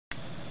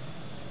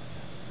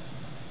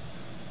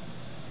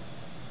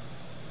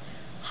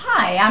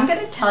Hi, I'm going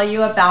to tell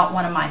you about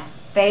one of my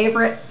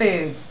favorite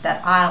foods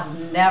that I'll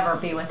never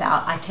be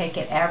without. I take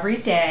it every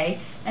day,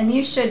 and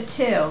you should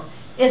too.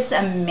 It's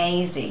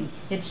amazing.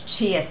 It's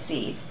chia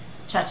seed.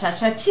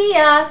 Cha-cha-cha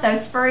chia,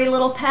 those furry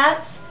little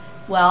pets?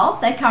 Well,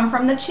 they come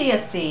from the chia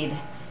seed.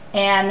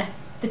 And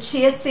the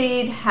chia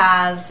seed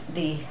has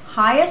the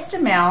highest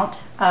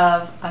amount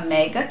of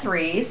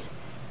omega-3s,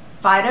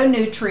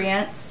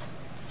 phytonutrients,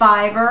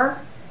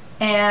 fiber,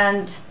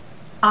 and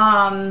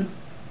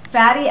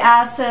fatty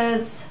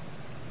acids,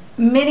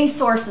 many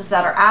sources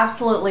that are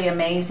absolutely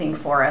amazing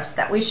for us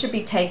that we should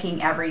be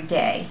taking every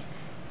day.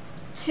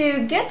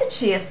 To get the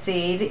chia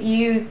seed,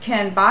 you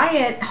can buy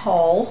it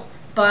whole,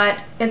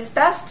 but it's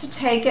best to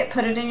take it,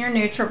 put it in your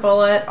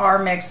NutriBullet or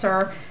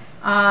mixer,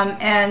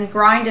 and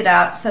grind it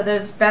up so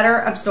that it's better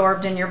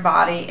absorbed in your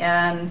body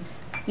and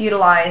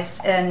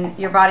utilized, and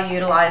your body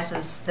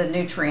utilizes the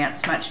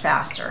nutrients much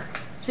faster.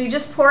 So you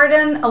just pour it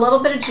in a little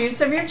bit of juice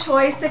of your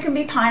choice. It can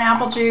be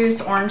pineapple juice,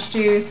 orange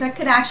juice. It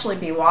could actually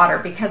be water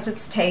because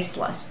it's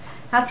tasteless.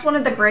 That's one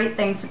of the great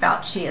things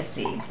about chia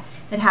seed.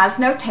 It has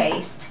no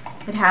taste,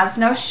 it has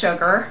no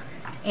sugar,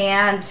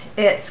 and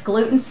it's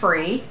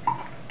gluten-free,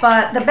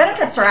 but the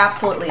benefits are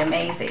absolutely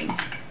amazing.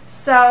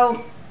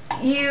 So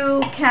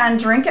you can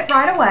drink it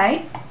right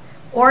away,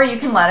 or you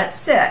can let it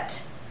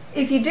sit.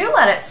 If you do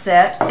let it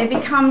sit, it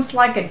becomes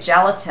like a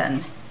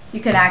gelatin. You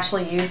can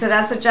actually use it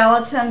as a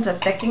gelatin to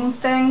thicken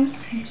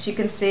things. As you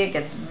can see, it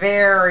gets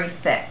very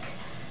thick.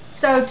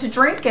 So to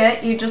drink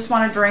it, you just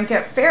want to drink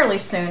it fairly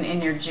soon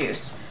in your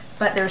juice.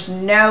 But there's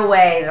no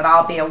way that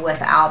I'll be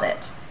without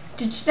it.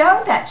 Did you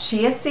know that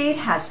chia seed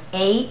has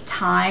 8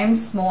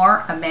 times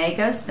more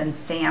omegas than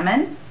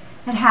salmon?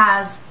 It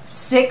has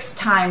 6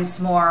 times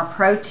more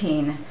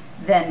protein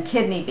than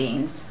kidney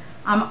beans.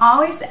 I'm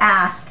always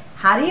asked,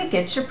 how do you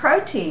get your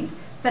protein?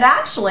 But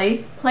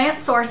actually, plant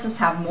sources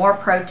have more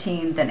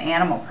protein than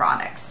animal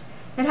products.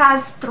 It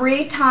has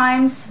 3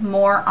 times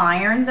more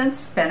iron than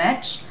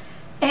spinach,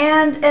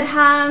 and it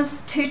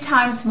has 2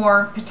 times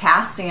more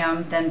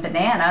potassium than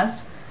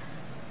bananas,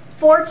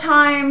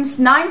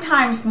 9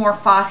 times more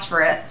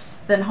phosphorus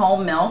than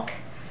whole milk,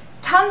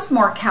 tons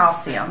more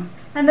calcium,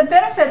 and the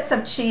benefits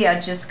of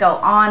chia just go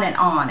on and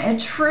on. It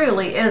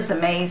truly is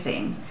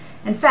amazing.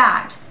 In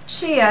fact,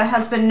 chia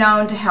has been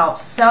known to help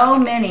so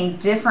many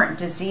different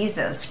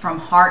diseases, from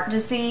heart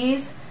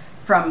disease,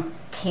 from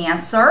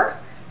cancer,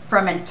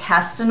 from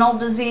intestinal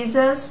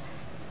diseases,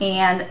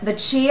 and the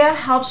chia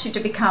helps you to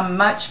become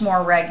much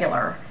more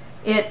regular.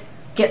 It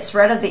gets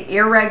rid of the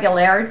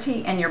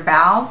irregularity in your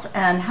bowels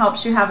and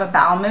helps you have a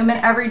bowel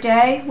movement every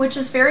day, which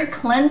is very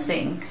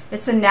cleansing.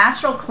 It's a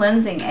natural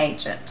cleansing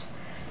agent.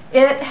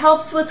 It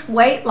helps with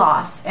weight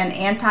loss and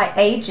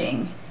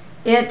anti-aging.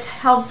 It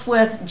helps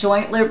with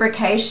joint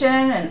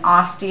lubrication and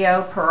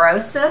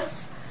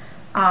osteoporosis.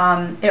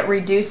 It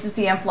reduces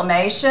the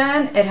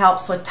inflammation. It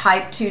helps with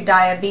type 2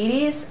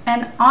 diabetes.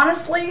 And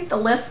honestly, the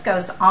list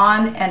goes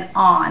on and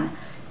on.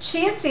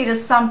 Chia seed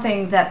is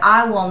something that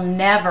I will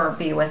never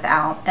be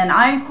without, and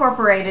I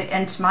incorporate it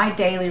into my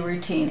daily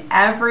routine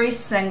every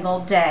single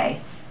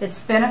day.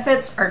 Its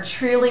benefits are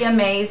truly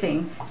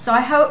amazing. So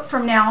I hope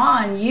from now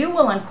on you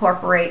will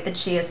incorporate the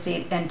chia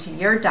seed into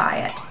your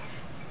diet.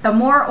 The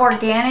more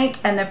organic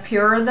and the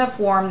purer the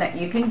form that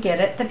you can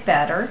get it, the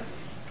better.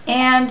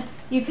 And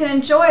you can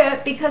enjoy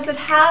it because it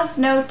has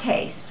no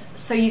taste,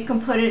 so you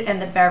can put it in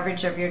the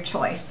beverage of your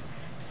choice.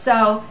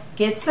 So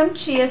get some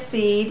chia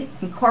seed,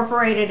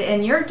 incorporate it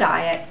in your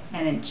diet,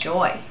 and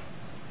enjoy.